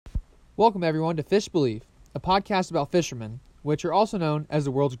Welcome, everyone, to Fish Believe, a podcast about fishermen, which are also known as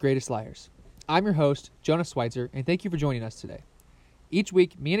the world's greatest liars. I'm your host, Jonah Switzer, and thank you for joining us today. Each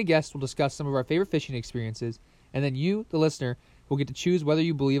week, me and a guest will discuss some of our favorite fishing experiences, and then you, the listener, will get to choose whether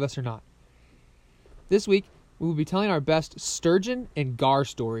you believe us or not. This week, we will be telling our best Sturgeon and Gar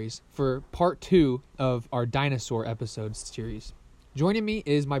stories for part 2 of our Dinosaur episodes series. Joining me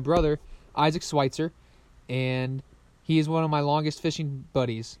is my brother, Isaac Switzer, and he is one of my longest fishing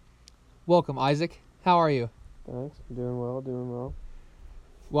buddies. Welcome, Isaac. How are you? Thanks. Doing well.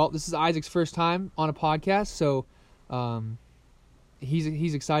 Well, this is Isaac's first time on a podcast, so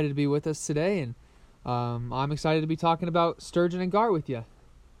he's excited to be with us today, and I'm excited to be talking about Sturgeon and Gar with you.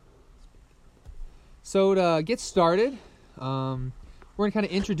 So to get started, we're going to kind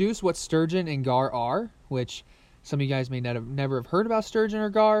of introduce what Sturgeon and Gar are, which some of you guys may never have heard about Sturgeon or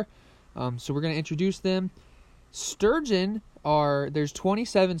Gar, so we're going to introduce them. Sturgeon there's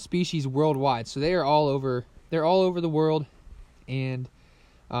 27 species worldwide, so they're all over the world, and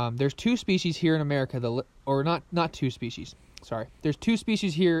there's 2 species here in America, not 2 species, sorry. There's 2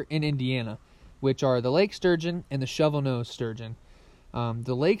 species here in Indiana, which are the lake sturgeon and the shovel-nosed sturgeon.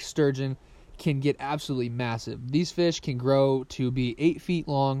 The lake sturgeon can get absolutely massive. These fish can grow to be 8 feet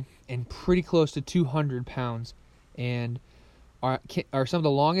long and pretty close to 200 pounds, and are some of the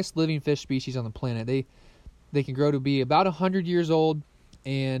longest living fish species on the planet. They can grow to be about 100 years old,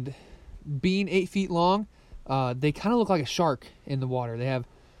 and being 8 feet long, they kind of look like a shark in the water. They have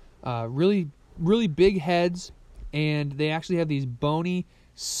really, really big heads, and they actually have these bony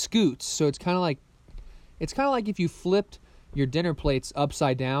scoots. So it's kind of like if you flipped your dinner plates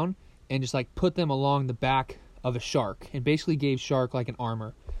upside down and just like put them along the back of a shark, and basically gave shark like an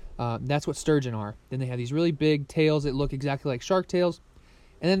armor. That's what sturgeon are. Then they have these really big tails that look exactly like shark tails.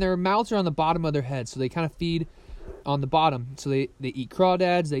 And then their mouths are on the bottom of their heads, so they kind of feed on the bottom. So they eat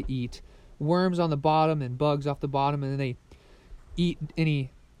crawdads, they eat worms on the bottom and bugs off the bottom, and then they eat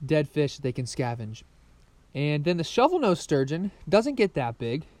any dead fish that they can scavenge. And then the shovel-nosed sturgeon doesn't get that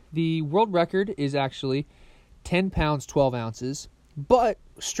big. The world record is actually 10 pounds, 12 ounces. But,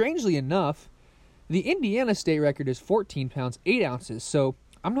 strangely enough, the Indiana state record is 14 pounds, 8 ounces. So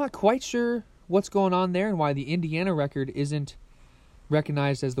I'm not quite sure what's going on there and why the Indiana record isn't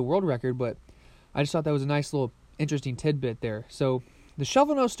recognized as the world record, but I just thought that was a nice little interesting tidbit there. So the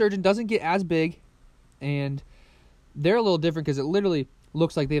shovel-nosed sturgeon doesn't get as big, and they're a little different because it literally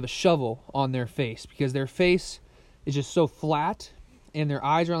looks like they have a shovel on their face, because their face is just so flat and their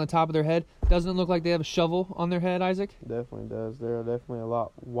eyes are on the top of their head. Doesn't it look like they have a shovel on their head, Isaac? Definitely does. They're definitely a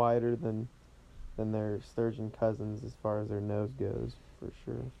lot wider than their sturgeon cousins as far as their nose goes, for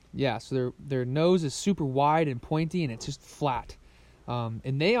sure. Yeah, so their nose is super wide and pointy, and it's just flat.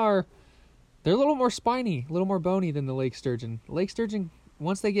 And they're a little more spiny, a little more bony than the lake sturgeon. Lake sturgeon,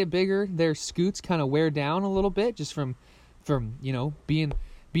 once they get bigger, their scoots kind of wear down a little bit, just from being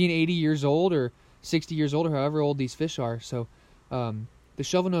 80 years old or 60 years old or however old these fish are. So the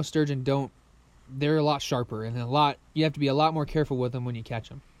shovel-nosed sturgeon they're a lot sharper, and you have to be a lot more careful with them when you catch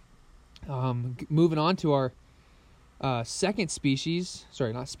them. Moving on to our second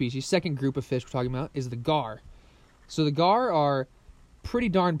group of fish we're talking about is the gar. So the gar are pretty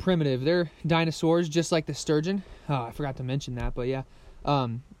darn primitive. They're dinosaurs, just like the sturgeon. I forgot to mention that, but yeah.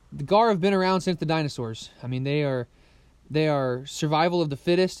 The gar have been around since the dinosaurs. I mean, they are survival of the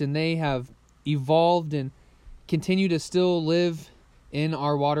fittest, and they have evolved and continue to still live in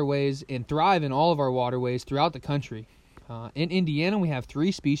our waterways and thrive in all of our waterways throughout the country. In Indiana, we have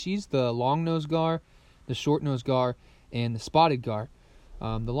 3 species: the long-nosed gar, the short-nosed gar, and the spotted gar.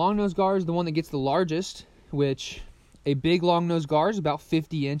 The long-nosed gar is the one that gets the largest, which a big long-nosed gar is about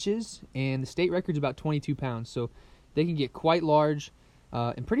 50 inches, and the state record is about 22 pounds. So they can get quite large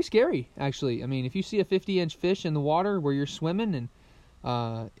and pretty scary, actually. I mean, if you see a 50-inch fish in the water where you're swimming,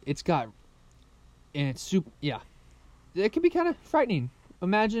 and it's super, yeah, it can be kind of frightening.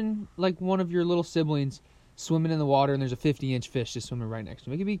 Imagine like one of your little siblings swimming in the water, and there's a 50-inch fish just swimming right next to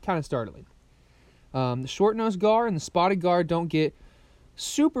him. It can be kind of startling. The short-nosed gar and the spotted gar don't get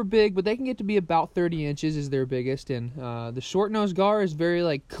super big, but they can get to be about 30 inches is their biggest. And the short-nosed gar is very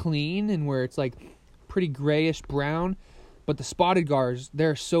like clean, and where it's like pretty grayish brown. But the spotted gars,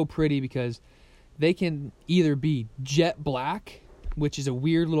 they're so pretty because they can either be jet black, which is a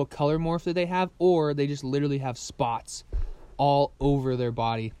weird little color morph that they have, or they just literally have spots all over their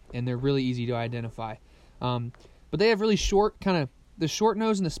body, and they're really easy to identify. But they have really short the short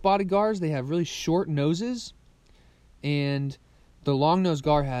nose and the spotted gars, they have really short noses, and the long-nosed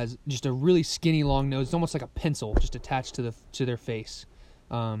gar has just a really skinny long nose. It's almost like a pencil just attached to their face.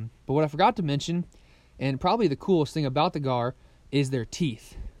 But what I forgot to mention, and probably the coolest thing about the gar, is their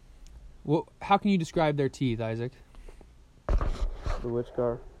teeth. Well, how can you describe their teeth, Isaac? The which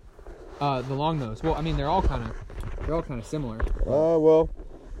gar? The long nose. Well, I mean, they're all kind of similar. Well,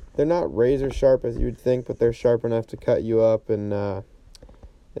 they're not razor sharp as you would think, but they're sharp enough to cut you up, and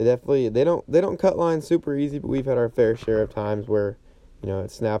they don't cut lines super easy. But we've had our fair share of times where,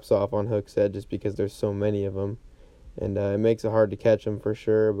 it snaps off on hook's head just because there's so many of them, and it makes it hard to catch them for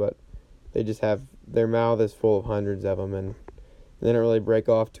sure. But they just have their mouth is full of hundreds of them, and they don't really break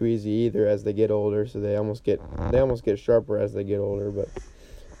off too easy either as they get older. So they almost get sharper as they get older. But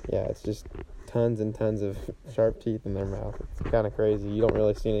yeah, it's just tons and tons of sharp teeth in their mouth. It's kind of crazy. You don't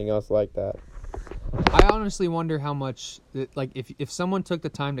really see anything else like that. I honestly wonder how much, if someone took the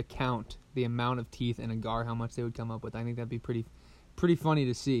time to count the amount of teeth in a gar, how much they would come up with. I think that'd be pretty funny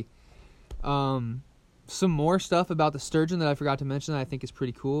to see. Some more stuff about the sturgeon that I forgot to mention that I think is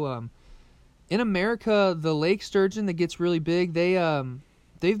pretty cool. In America, the lake sturgeon that gets really big,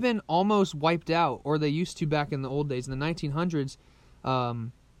 they've been almost wiped out, or they used to back in the old days. In the 1900s,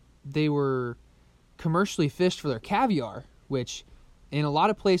 they were commercially fished for their caviar, which in a lot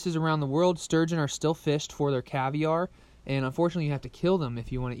of places around the world, sturgeon are still fished for their caviar, and unfortunately you have to kill them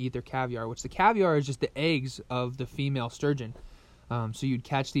if you want to eat their caviar, which the caviar is just the eggs of the female sturgeon. So you'd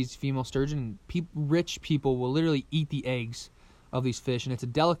catch these female sturgeon, and rich people will literally eat the eggs of these fish, and it's a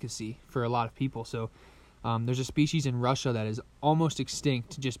delicacy for a lot of people. So there's a species in Russia that is almost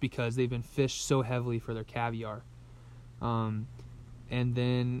extinct just because they've been fished so heavily for their caviar. And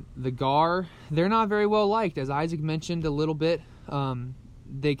then the gar, they're not very well liked. As Isaac mentioned a little bit,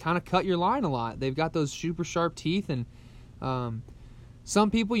 they kind of cut your line a lot. They've got those super sharp teeth, and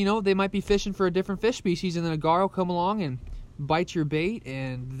some people, they might be fishing for a different fish species, and then a gar will come along and bite your bait,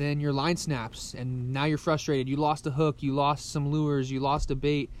 and then your line snaps, and now you're frustrated. You lost a hook, you lost some lures, you lost a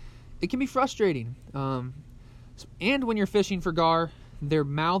bait. It can be frustrating. And when you're fishing for gar, their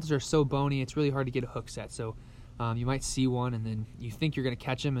mouths are so bony, it's really hard to get a hook set. So you might see one, and then you think you're going to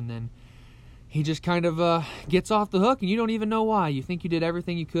catch him, and then he just kind of gets off the hook, and you don't even know why. You think you did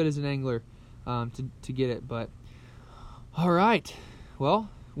everything you could as an angler to get it. But all right, well,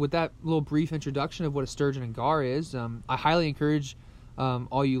 with that little brief introduction of what a sturgeon and gar is, I highly encourage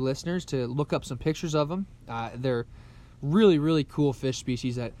all you listeners to look up some pictures of them. They're really, really cool fish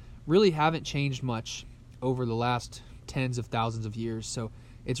species that really haven't changed much over the last tens of thousands of years. So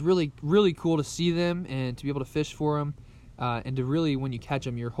it's really, really cool to see them and to be able to fish for them, and to really, when you catch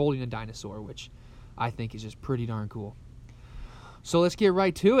them, you're holding a dinosaur, which I think is just pretty darn cool. So let's get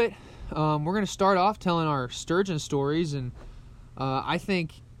right to it. We're going to start off telling our sturgeon stories, and I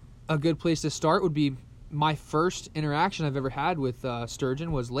think a good place to start would be my first interaction I've ever had with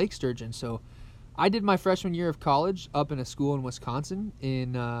sturgeon was lake sturgeon. So I did my freshman year of college up in a school in Wisconsin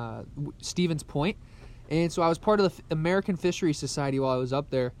in Stevens Point. And so I was part of the American Fisheries Society while I was up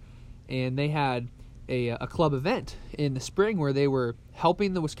there, and they had a club event in the spring where they were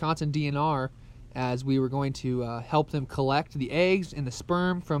helping the Wisconsin DNR as we were going to help them collect the eggs and the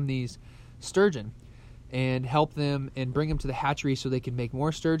sperm from these sturgeon and help them and bring them to the hatchery so they can make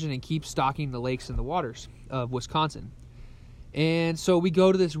more sturgeon and keep stocking the lakes and the waters of Wisconsin. And so we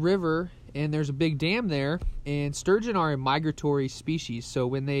go to this river, and there's a big dam there, and sturgeon are a migratory species. So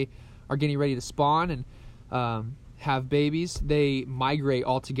when they are getting ready to spawn and have babies, they migrate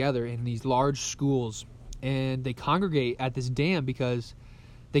all together in these large schools, and they congregate at this dam because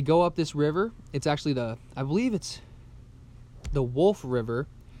they go up this river. It's actually I believe it's the Wolf River,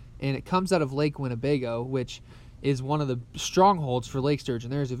 and it comes out of Lake Winnebago, which is one of the strongholds for lake sturgeon.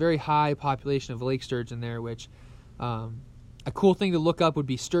 There's a very high population of lake sturgeon there, which a cool thing to look up would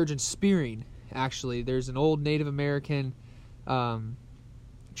be sturgeon spearing. Actually, there's an old Native American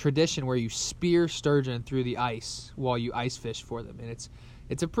tradition where you spear sturgeon through the ice while you ice fish for them, and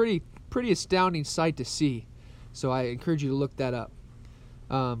it's a pretty astounding sight to see. So I encourage you to look that up.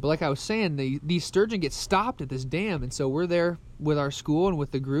 But like I was saying, these sturgeon get stopped at this dam, and so we're there with our school and with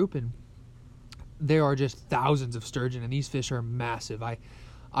the group, and there are just thousands of sturgeon, and these fish are massive. I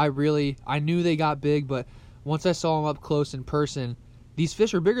knew they got big, but once I saw them up close in person, these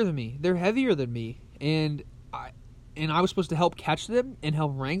fish are bigger than me. They're heavier than me, and I was supposed to help catch them and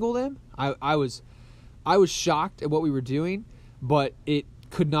help wrangle them. I was shocked at what we were doing, but it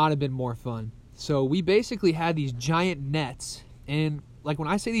could not have been more fun. So we basically had these giant nets, and like when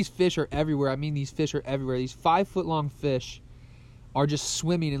I say these fish are everywhere, I mean these fish are everywhere. These 5-foot-long fish are just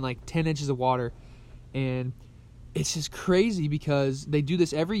swimming in like 10 inches of water, and it's just crazy because they do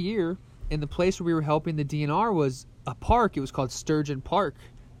this every year. And the place where we were helping the DNR was a park. It was called Sturgeon Park,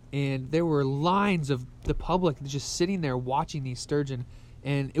 and there were lines of the public just sitting there watching these sturgeon,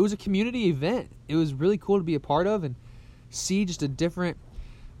 and it was a community event. It was really cool to be a part of and see just a different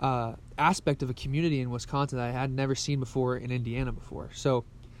aspect of a community in Wisconsin that I had never seen before in Indiana before. So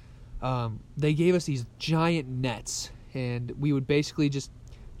they gave us these giant nets, and we would basically just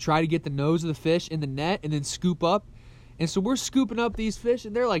try to get the nose of the fish in the net and then scoop up. And so we're scooping up these fish,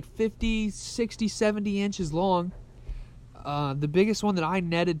 and they're like 50, 60, 70 inches long. The biggest one that I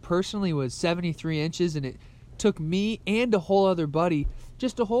netted personally was 73 inches, and it took me and a whole other buddy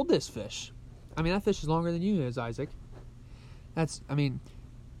just to hold this fish. I mean, that fish is longer than you is, Isaac. That's, I mean,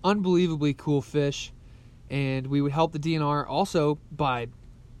 unbelievably cool fish. And we would help the DNR also by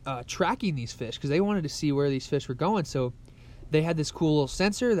tracking these fish, because they wanted to see where these fish were going. So they had this cool little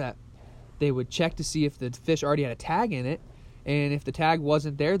sensor that they would check to see if the fish already had a tag in it. And if the tag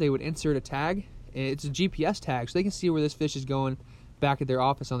wasn't there, they would insert a tag. It's a GPS tag, so they can see where this fish is going back at their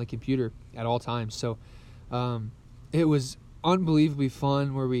office on the computer at all times. So it was unbelievably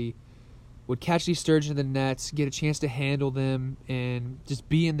fun, where we would catch these sturgeon in the nets, get a chance to handle them, and just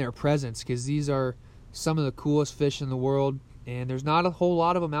be in their presence, because these are some of the coolest fish in the world, and there's not a whole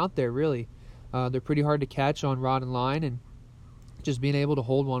lot of them out there, really. They're pretty hard to catch on rod and line, and just being able to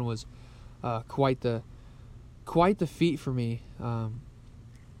hold one was quite the feat for me.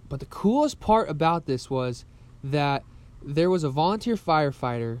 But the coolest part about this was that there was a volunteer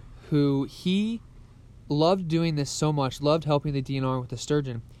firefighter who he loved doing this so much, loved helping the DNR with the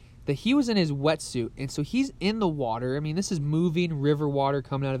sturgeon, that he was in his wetsuit. And so he's in the water. I mean, this is moving river water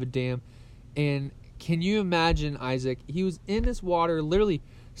coming out of a dam. And can you imagine, Isaac? He was in this water, literally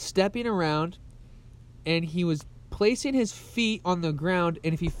stepping around, and he was placing his feet on the ground.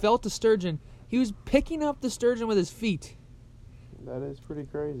 And if he felt a sturgeon, he was picking up the sturgeon with his feet. That is pretty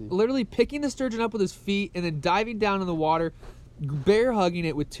crazy. Literally picking the sturgeon up with his feet and then diving down in the water, bear hugging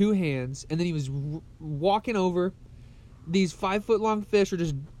it with 2 hands, and then he was walking over. These 5-foot-long fish are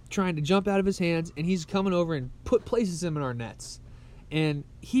just trying to jump out of his hands, and he's coming over and places them in our nets. And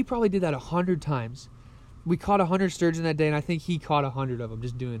he probably did that 100 times. We caught 100 sturgeon that day, and I think he caught 100 of them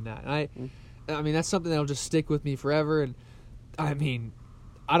just doing that. And I mean, that's something that'll just stick with me forever. And I mean,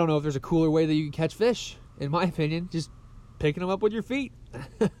 I don't know if there's a cooler way that you can catch fish, in my opinion. Just picking them up with your feet.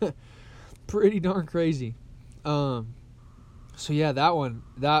 Pretty darn crazy. So yeah, that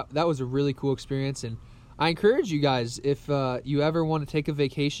was a really cool experience, and I encourage you guys, if you ever want to take a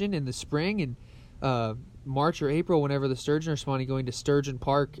vacation in the spring and March or April, whenever the sturgeon are spawning, going to Sturgeon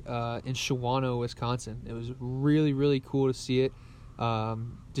Park in Shawano, Wisconsin. It was really, really cool to see it.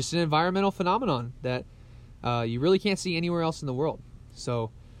 Just an environmental phenomenon that you really can't see anywhere else in the world.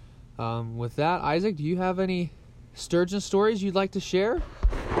 So with that, Isaac, do you have any sturgeon stories you'd like to share?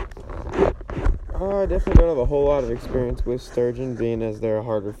 I definitely don't have a whole lot of experience with sturgeon, being as they're a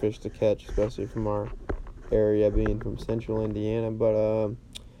harder fish to catch, especially from our area, being from central Indiana. But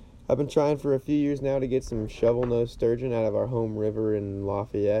I've been trying for a few years now to get some shovel-nosed sturgeon out of our home river in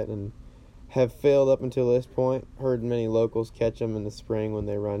Lafayette, and have failed up until this point. Heard many locals catch them in the spring when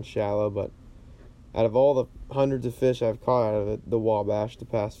they run shallow, but out of all the hundreds of fish I've caught out of it, the Wabash the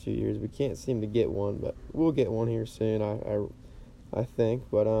past few years, we can't seem to get one, but we'll get one here soon, I think.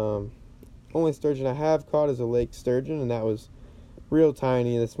 But only sturgeon I have caught is a lake sturgeon, and that was real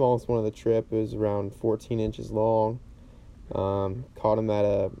tiny. The smallest one of the trip was around 14 inches long. Caught him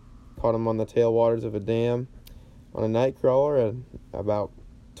on the tailwaters of a dam on a night crawler at about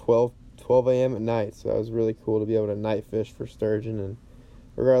 12 a.m. at night. So that was really cool to be able to night fish for sturgeon, and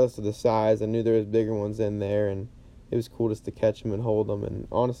regardless of the size, I knew there was bigger ones in there, and it was cool just to catch them and hold them. And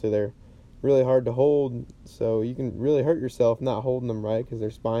honestly, they're really hard to hold, so you can really hurt yourself not holding them right, because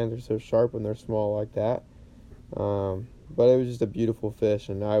their spines are so sharp when they're small like that. But it was just a beautiful fish,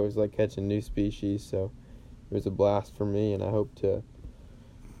 and I always like catching new species, so it was a blast for me, and I hope to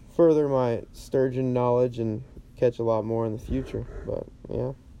further my sturgeon knowledge and catch a lot more in the future. But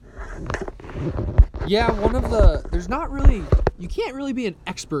yeah. Yeah, there's not really, you can't really be an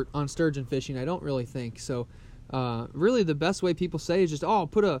expert on sturgeon fishing, I don't really think. So really the best way people say is just,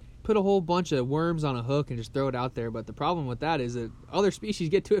 put a whole bunch of worms on a hook and just throw it out there. But the problem with that is that other species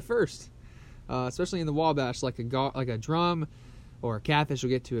get to it first, especially in the Wabash, like a drum or a catfish will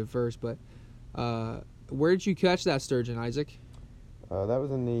get to it first. But where did you catch that sturgeon, Isaac? That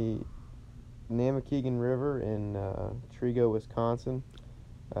was in the Namakegan River in Trigo, Wisconsin.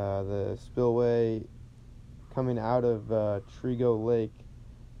 The spillway coming out of Trigo Lake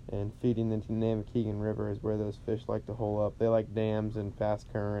and feeding into Namakegan River is where those fish like to hole up. They like dams and fast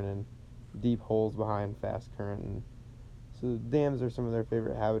current and deep holes behind fast current. And so dams are some of their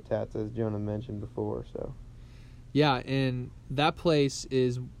favorite habitats, as Jonah mentioned before. So yeah, and that place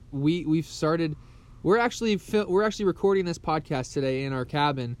is we've started. We're actually recording this podcast today in our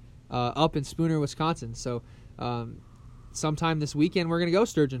cabin up in Spooner, Wisconsin. So sometime this weekend we're going to go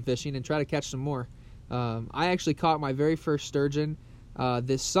sturgeon fishing and try to catch some more. I actually caught my very first sturgeon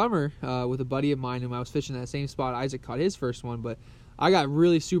this summer with a buddy of mine whom I was fishing that same spot. Isaac caught his first one, but I got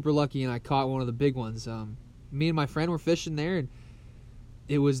really super lucky and I caught one of the big ones. Me and my friend were fishing there, and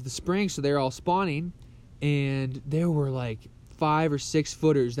it was the spring, so they were all spawning, and there were like 5 or 6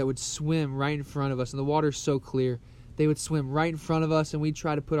 footers that would swim right in front of us, and the water's so clear. They would swim right in front of us, and we'd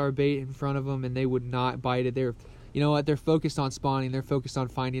try to put our bait in front of them, and they would not bite it. They're, you know what, they're focused on spawning. They're focused on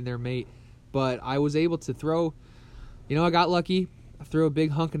finding their mate. But I was able to throw, I got lucky. I threw a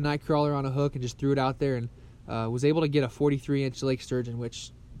big hunk of night crawler on a hook and just threw it out there, and was able to get a 43-inch lake sturgeon,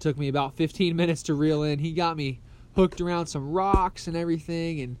 which took me about 15 minutes to reel in. He got me hooked around some rocks and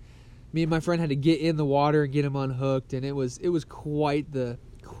everything, and me and my friend had to get in the water and get him unhooked, and it was quite the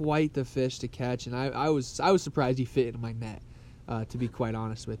fish to catch, and I was surprised he fit in my net, to be quite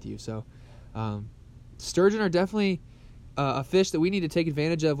honest with you. So sturgeon are definitely a fish that we need to take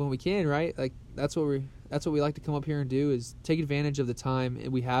advantage of when we can, right? Like that's what we like to come up here and do, is take advantage of the time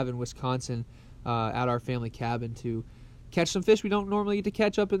we have in Wisconsin at our family cabin to catch some fish we don't normally get to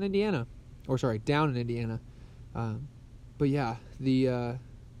catch up in Indiana, down in Indiana. But yeah, the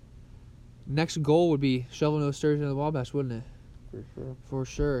next goal would be shovel-nosed sturgeon in the Wabash, wouldn't it? For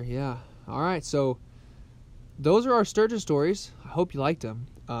sure, yeah. All right, so those are our sturgeon stories. I hope you liked them.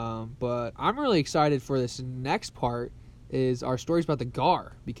 But I'm really excited for this next part, is our stories about the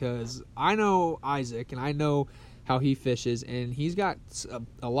gar, because I know Isaac and I know how he fishes, and he's got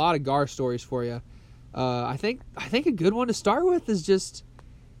a lot of gar stories for you. I think a good one to start with is just,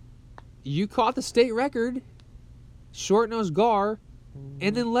 you caught the state record short-nosed gar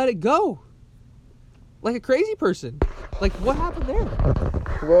and then let it go like a crazy person. Like, what happened there?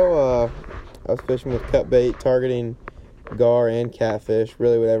 Well, I was fishing with cut bait, targeting gar and catfish,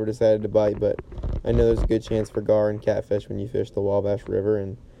 really whatever decided to bite, but I know there's a good chance for gar and catfish when you fish the Wabash River,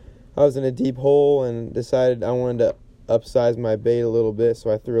 and I was in a deep hole and decided I wanted to upsize my bait a little bit, so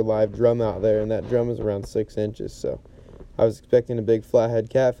I threw a live drum out there, and that drum was around 6 inches, so I was expecting a big flathead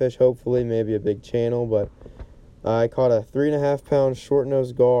catfish, hopefully, maybe a big channel, but I caught a 3.5-pound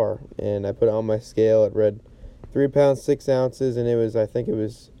short-nosed gar, and I put it on my scale. It read 3 pounds 6 ounces, and I think it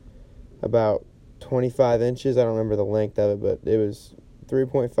was about 25 inches. I don't remember the length of it, but it was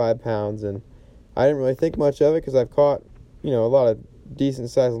 3.5 pounds, and I didn't really think much of it because I've caught, a lot of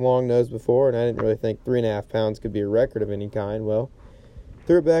decent-sized long nose before, and I didn't really think 3.5 pounds could be a record of any kind. Well,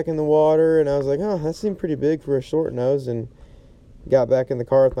 threw it back in the water, and I was like, oh, that seemed pretty big for a short nose, and got back in the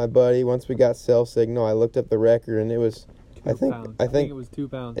car with my buddy. Once we got cell signal, I looked up the record, and it was, I think it was 2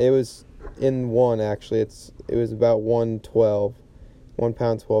 pounds. It was in one, actually. It was about 1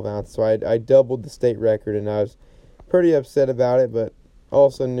 pound 12 ounces. So I doubled the state record, and I was pretty upset about it, but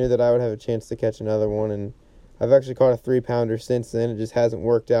also knew that I would have a chance to catch another one, and I've actually caught a 3-pounder since then. It just hasn't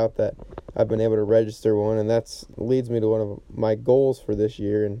worked out that I've been able to register one, and that leads me to one of my goals for this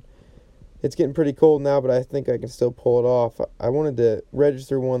year. And it's getting pretty cold now, but I think I can still pull it off. I wanted to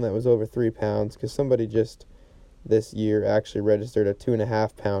register one that was over 3 pounds, because somebody just this year actually registered a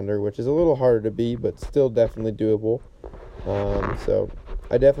 2.5-pounder, which is a little harder to beat, but still definitely doable. So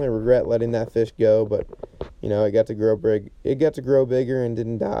I definitely regret letting that fish go, but it got to grow big. It got to grow bigger and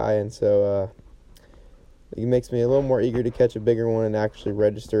didn't die, and so it makes me a little more eager to catch a bigger one and actually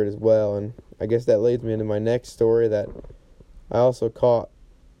register it as well. And I guess that leads me into my next story, that I also caught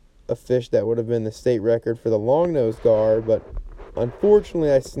a fish that would have been the state record for the long-nosed gar, but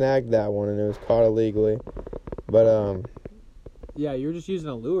unfortunately I snagged that one, and it was caught illegally. But yeah, you were just using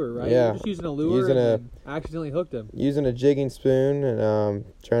a lure, right? Yeah, you were just using a lure and accidentally hooked him. Using a jigging spoon and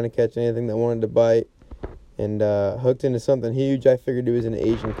trying to catch anything that wanted to bite, and hooked into something huge. I figured it was an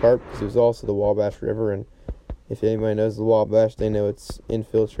Asian carp because it was also the Wabash River, and if anybody knows the Wabash, they know it's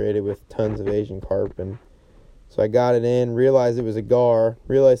infiltrated with tons of Asian carp. And so I got it in, realized it was a gar,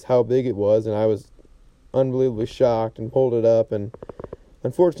 realized how big it was, and I was unbelievably shocked and pulled it up. And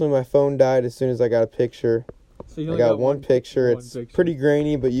unfortunately, my phone died as soon as I got a picture. So you I got one picture. It's pretty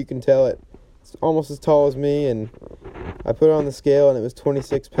grainy, but you can tell it's almost as tall as me. And I put it on the scale, and it was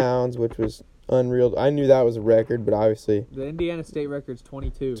 26 pounds, which was unreal. I knew that was a record, but obviously the Indiana state record's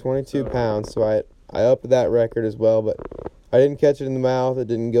 22. 22 pounds, so I upped that record as well, but I didn't catch it in the mouth. It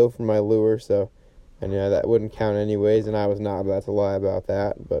didn't go from my lure, so I knew that wouldn't count anyways, and I was not about to lie about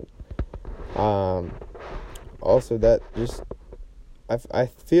that. But also that just I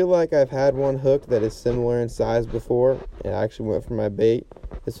feel like I've had one hook that is similar in size before, and I actually went for my bait.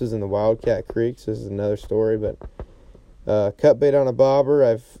 This was in the Wildcat Creek, so this is another story, but cut bait on a bobber.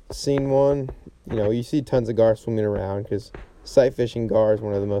 I've seen one. You see tons of gar swimming around because sight fishing gar is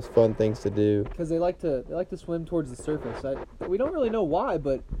one of the most fun things to do. Because they like to swim towards the surface. We don't really know why,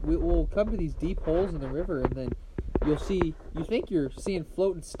 but we'll come to these deep holes in the river, and then you think you're seeing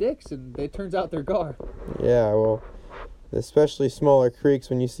floating sticks, and it turns out they're gar. Yeah, well, especially smaller creeks,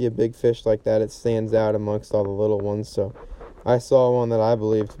 when you see a big fish like that, it stands out amongst all the little ones. So I saw one that I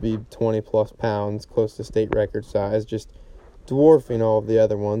believe to be 20 plus pounds, close to state record size, just dwarfing all of the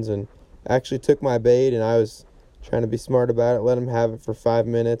other ones, and actually took my bait, and I was trying to be smart about it, let him have it for 5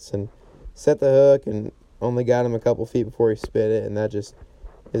 minutes, and set the hook, and only got him a couple feet before he spit it, and that just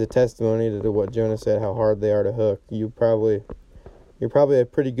is a testimony to what Jonah said, how hard they are to hook. You're probably a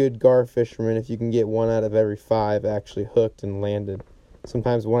pretty good gar fisherman if you can get 1 out of every 5 actually hooked and landed.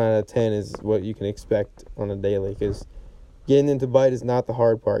 Sometimes 1 out of 10 is what you can expect on a daily, because getting them to bite is not the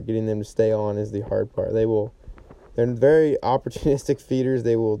hard part. Getting them to stay on is the hard part. They're very opportunistic feeders.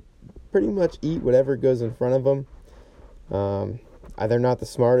 They will pretty much eat whatever goes in front of them. They're not the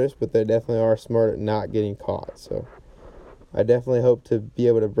smartest, but they definitely are smart at not getting caught. So I definitely hope to be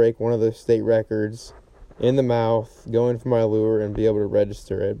able to break one of those state records in the mouth, going for my lure, and be able to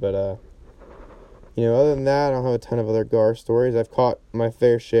register it. But, other than that, I don't have a ton of other gar stories. I've caught my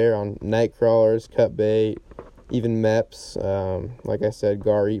fair share on night crawlers, cut bait, even meps. Like I said,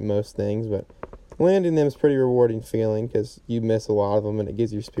 gar eat most things, but landing them is a pretty rewarding feeling because you miss a lot of them and it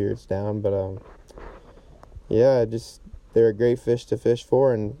gets your spirits down. But, they're a great fish to fish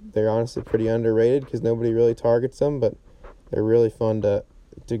for, and they're honestly pretty underrated because nobody really targets them, but they're really fun to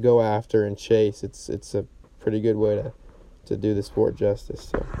go after and chase. It's a pretty good way to do the sport justice.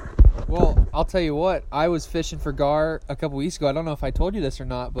 So. Well, I'll tell you what, I was fishing for gar a couple weeks ago. I don't know if I told you this or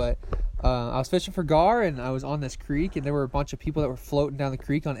not, but I was fishing for gar, and I was on this creek, and there were a bunch of people that were floating down the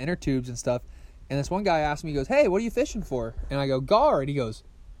creek on inner tubes and stuff. And this one guy asked me, he goes, "Hey, what are you fishing for?" And I go, "Gar." And he goes,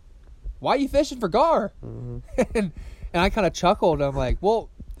 "Why are you fishing for gar?" Mm-hmm. and I kind of chuckled. I'm like, "Well,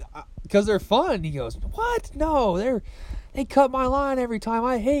 because they're fun." He goes, "What? No, they cut my line every time.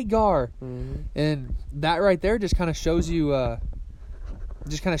 I hate gar." Mm-hmm. And that right there just kind of shows you the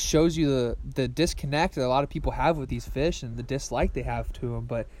disconnect that a lot of people have with these fish and the dislike they have to them.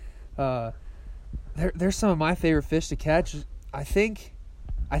 But they're some of my favorite fish to catch. I think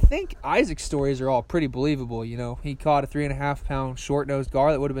Isaac's stories are all pretty believable. He caught a 3.5 pound short-nosed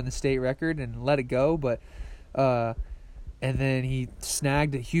gar that would have been the state record and let it go, but and then he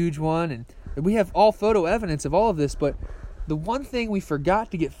snagged a huge one, and we have all photo evidence of all of this. But the one thing we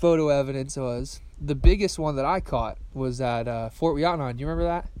forgot to get photo evidence was the biggest one that I caught was at Fort Weotnon. Do you remember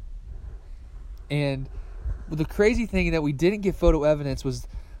that? And the crazy thing that we didn't get photo evidence was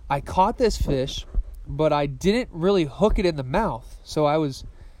I caught this fish, but I didn't really hook it in the mouth. So I was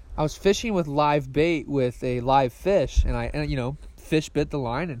fishing with live bait with a live fish, and fish bit the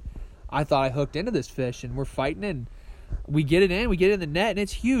line, and I thought I hooked into this fish, and we're fighting, and we get it in the net, and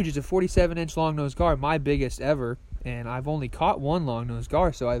it's huge. It's a 47-inch long-nosed gar, my biggest ever, and I've only caught one long-nosed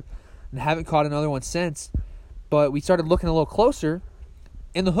gar, so I haven't caught another one since. But we started looking a little closer,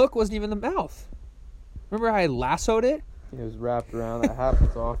 and the hook wasn't even in the mouth. Remember how I lassoed it? It was wrapped around. That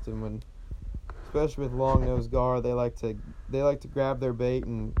happens often when, especially with long-nosed gar, they like to grab their bait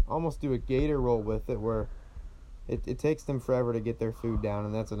and almost do a gator roll with it, where it takes them forever to get their food down,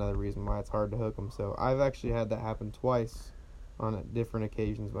 and that's another reason why it's hard to hook them. So I've actually had that happen twice on different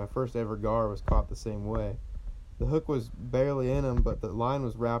occasions. My first ever gar was caught the same way. The hook was barely in him, but the line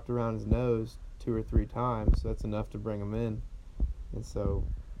was wrapped around his nose 2 or 3 times, so that's enough to bring him in. And so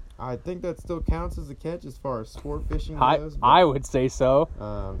I think that still counts as a catch as far as sport fishing goes. I would say so.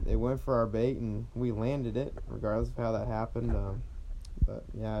 It went for our bait, and we landed it, regardless of how that happened. But,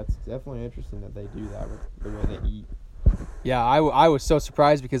 yeah, it's definitely interesting that they do that with the way they eat. Yeah, I was so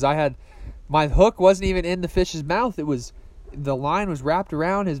surprised because my hook wasn't even in the fish's mouth. The line was wrapped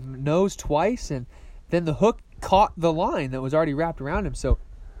around his nose twice, and then the hook caught the line that was already wrapped around him. So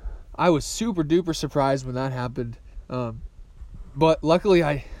I was super duper surprised when that happened. But luckily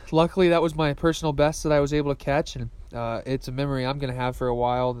that was my personal best that I was able to catch, and it's a memory I'm going to have for a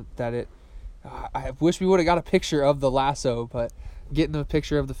while. I wish we would have got a picture of the lasso, but getting a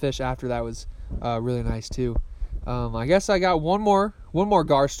picture of the fish after that was really nice too. I guess I got one more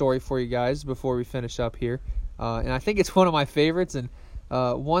gar story for you guys before we finish up here, and I think it's one of my favorites, and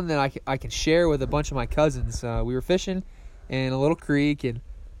one that I can share with a bunch of my cousins. We were fishing in a little creek, and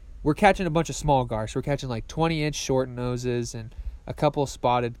we're catching a bunch of small gar. So we're catching like 20-inch short noses and a couple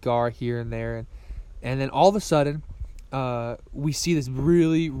spotted gar here and there, and then all of a sudden we see this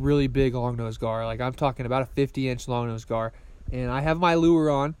really, really big long-nosed gar. Like, I'm talking about a 50-inch long-nosed gar. And I have my lure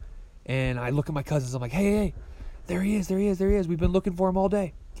on, and I look at my cousins. I'm like, hey, there he is. We've been looking for him all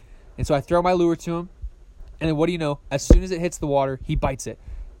day. And so I throw my lure to him, And then what do you know? As soon as it hits the water, he bites it.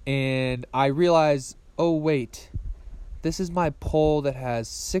 And I realize, oh, wait, this is my pole that has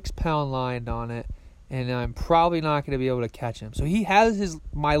 6-pound line on it, and I'm probably not going to be able to catch him. So he has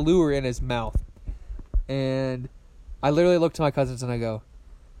my lure in his mouth. And I literally look to my cousins and I go,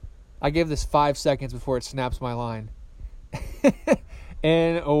 I give this 5 seconds before it snaps my line.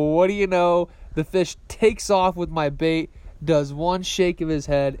 And what do you know? The fish takes off with my bait, does one shake of his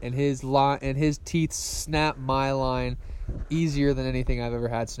head, and his teeth snap my line easier than anything I've ever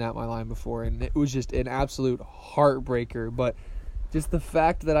had snap my line before. And it was just an absolute heartbreaker. But just the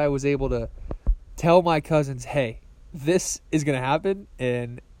fact that I was able to tell my cousins, hey, this is going to happen,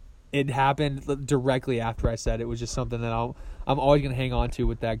 and it happened directly after I said it, was just something that I'm always going to hang on to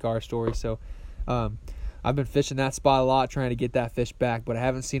with that gar story. So I've been fishing that spot a lot, trying to get that fish back, but I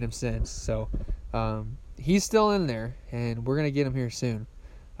haven't seen him since. So he's still in there, and we're gonna get him here soon.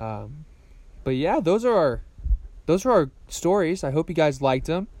 But yeah, those are our stories. I hope you guys liked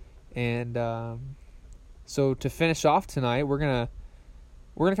them. And so to finish off tonight, we're gonna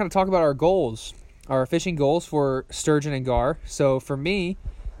kind of talk about our goals, our fishing goals for sturgeon and gar. So for me,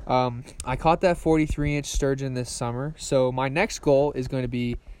 I caught that 43-inch sturgeon this summer. So my next goal is going to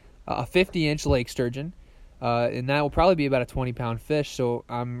be a 50-inch lake sturgeon. And that will probably be about a 20-pound fish. So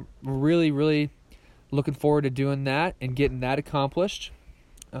I'm really, really looking forward to doing that and getting that accomplished.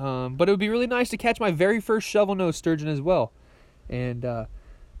 But it would be really nice to catch my very first shovel-nosed sturgeon as well. And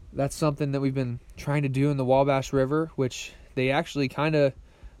that's something that we've been trying to do in the Wabash River, which they actually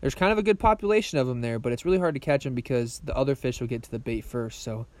there's kind of a good population of them there, but it's really hard to catch them because the other fish will get to the bait first.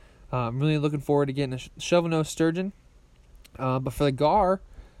 So I'm really looking forward to getting a shovel-nosed sturgeon. But for the gar,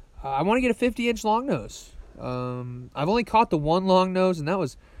 I want to get a 50-inch longnose. I've only caught the one long nose, and that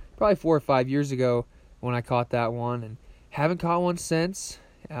was probably 4 or 5 years ago when I caught that one, and haven't caught one since.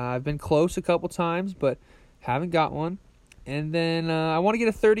 I've been close a couple times, but haven't got one. And then I want to get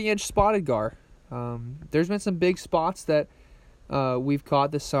a 30-inch spotted gar. There's been some big spots that we've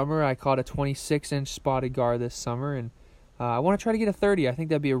caught this summer. I caught a 26-inch spotted gar this summer, and I want to try to get a 30. I think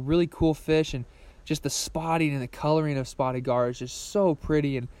that'd be a really cool fish, and just the spotting and the coloring of spotted gar is just so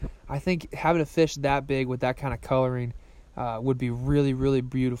pretty. And I think having a fish that big with that kind of coloring would be really, really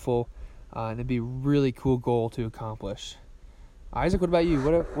beautiful, and it'd be a really cool goal to accomplish. Isaac, what about you?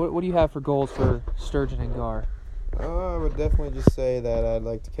 What do you have for goals for sturgeon and gar? I would definitely just say that I'd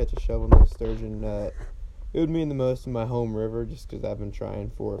like to catch a shovel-nosed sturgeon. It would mean the most in my home river, just because I've been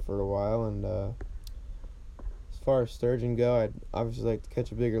trying for it for a while. And as far as sturgeon go, I'd obviously like to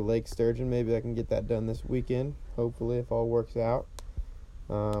catch a bigger lake sturgeon. Maybe I can get that done this weekend, hopefully, if all works out.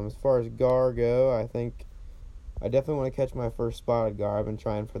 As far as gar go, I think I definitely want to catch my first spotted gar. I've been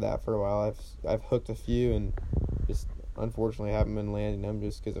trying for that for a while. I've hooked a few and just unfortunately haven't been landing them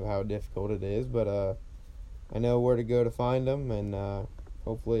just because of how difficult it is. But I know where to go to find them, and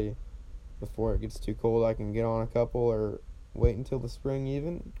hopefully before it gets too cold I can get on a couple, or wait until the spring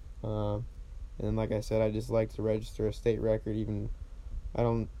even. And then, like I said, I just like to register a state record. Even I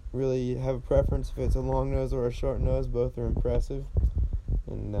don't really have a preference if it's a long nose or a short nose. Both are impressive.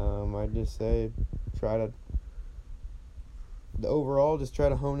 And I just say overall just try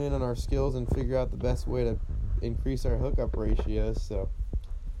to hone in on our skills and figure out the best way to increase our hookup ratios. So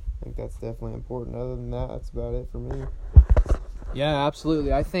I think that's definitely important. Other than that, that's about it for me. Yeah,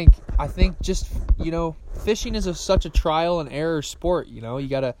 absolutely. I think just, fishing is such a trial and error sport. You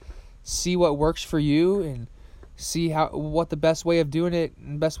got to see what works for you and see what the best way of doing it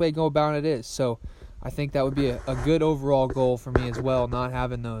and best way to go about it is. So I think that would be a good overall goal for me as well, not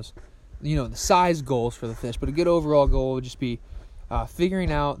having those, the size goals for the fish, but a good overall goal would just be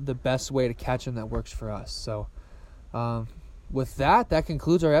figuring out the best way to catch them that works for us. So with that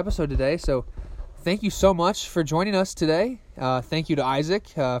concludes our episode today. So thank you so much for joining us today. Thank you to Isaac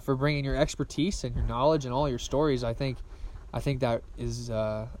for bringing your expertise and your knowledge and all your stories. I think that is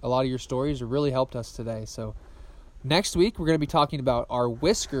a lot of your stories really helped us today. So next week we're going to be talking about our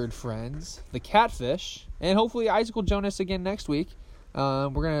whiskered friends, the catfish, and hopefully Isaac will join us again next week. We're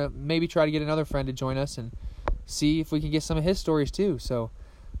going to maybe try to get another friend to join us and see if we can get some of his stories too. So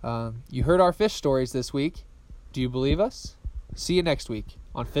you heard our fish stories this week. Do you believe us? See you next week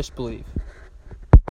on Fish Believe.